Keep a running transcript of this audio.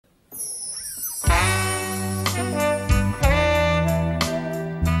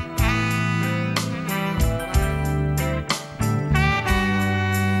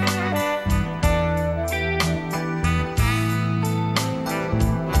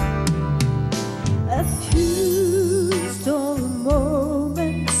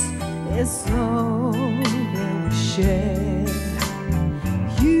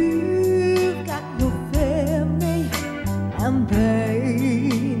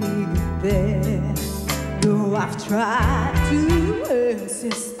try to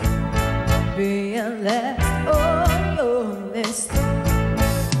insist being left on your list,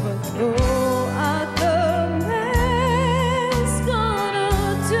 but no other man's gonna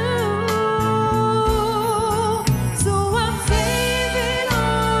do. So I'm saving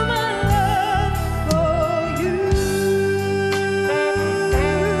all my love for you.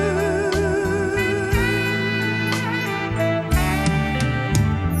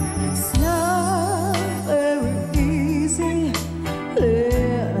 It's not very easy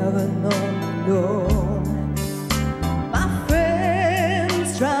living on your own. My friends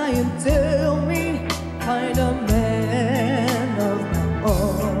try and tell me find a man of my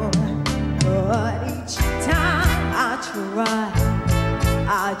own, but each time I try,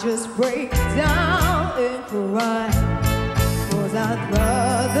 I just break down and cry, 'cause I'd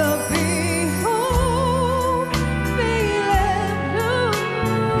rather be home feeling blue.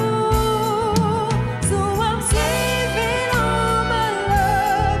 So I'm saving all my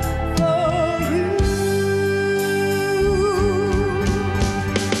love for you.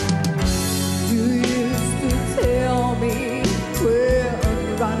 You used to tell me we'll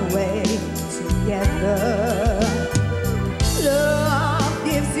run away together. Love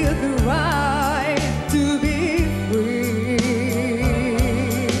gives you the right to be free.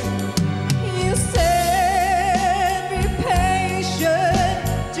 You said be patient,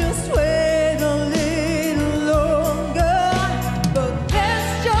 just wait a little longer, but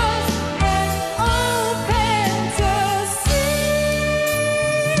that's just an old fantasy.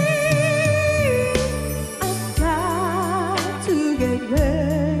 I've got to get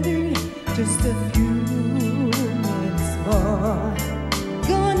ready, just a few minutes more.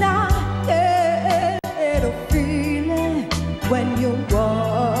 Gonna get a feeling when you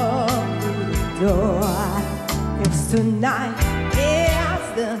walk through the door. 'Cause tonight is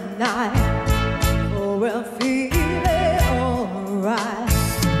the night for we'll feel it alright.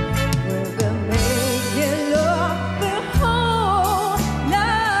 We'll be making love the whole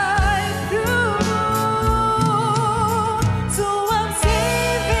night through. So I'm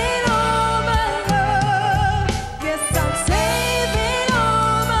saving all my love. Yes, I'm saving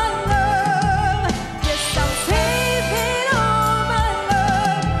all my love. Yes, I'm saving all my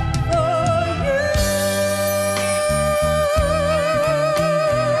love for you.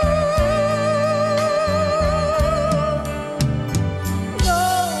 No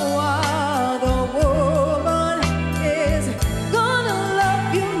other woman is gonna love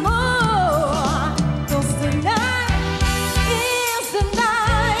you more. 'Cause tonight is the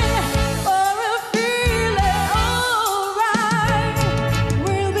night for a feeling alright.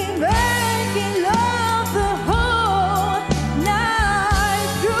 We'll be making love the whole night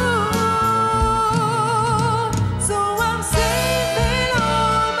through. So I'm saving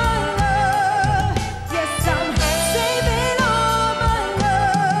all my love. Yes, I'm saving all my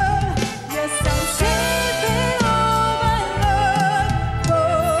love. Yes, I'm saving all my love for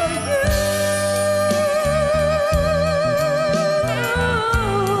you.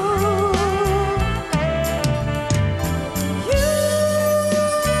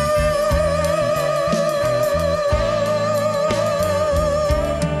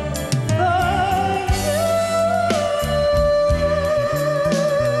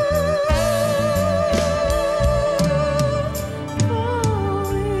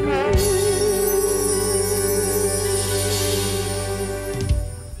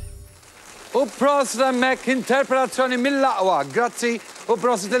 U prost mek interpretazzjoni mill-aqwa, grazzi, u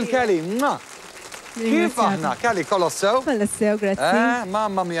prost il-Kelly. Kif aħna, Kelly, kolossew? Kolossew, grazzi.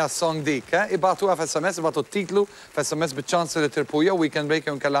 Mamma mia song dik, ibatu għaf SMS, ibatu titlu f'SMS bit-ċans li tirpuja Weekend Break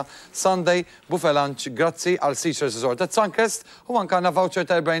kella Sunday buffet lunch, grazzi għal Seashore Resort at Suncrest u anka għanna voucher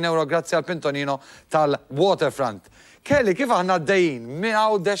ta' 40 euro grazzi għal Pintonino tal-Waterfront. Kelly, kif aħna d-dajin? Min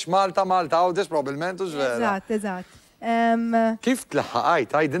għawdex Malta, għawdex probabilment u ġvera. Eżatt. Kif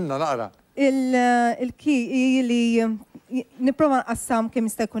tlaħħaqajt, għajdinna naqra? Il-ki li niprofa nqassam kemm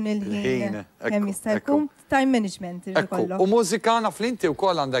jista' jkun il-ħin, kemm jista' jkun time management. U mużika naf li inti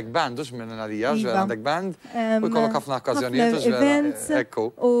wkoll għandek band, ux minn għalija, ġvera għandek band, u jkollok ħafna okkażjonijiet, events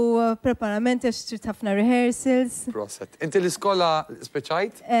u preparamenti għax trid ħafna rehearsals. Proset. Inti l-iskola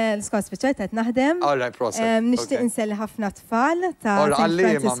speċajt? L-iskola speċajt qed naħdem. All right, proset. Nixtieq inselli ħafna tfal ta' St.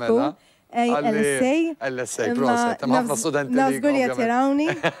 Francisco. LSA, proset, ħafna studenti li. Nazgur jattirawni.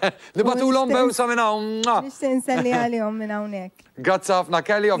 Li batulhom bewsa minn hawn. Nixtieq inselli għalihom minn hawnhekk. Grazzi ħafna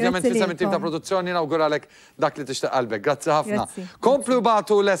Kelly, ovvjament fisem it-tim ta' produzzjoni nawguralek dak li tixtieq qalbek. Grazzi ħafna. Komplu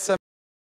batu l-SMS.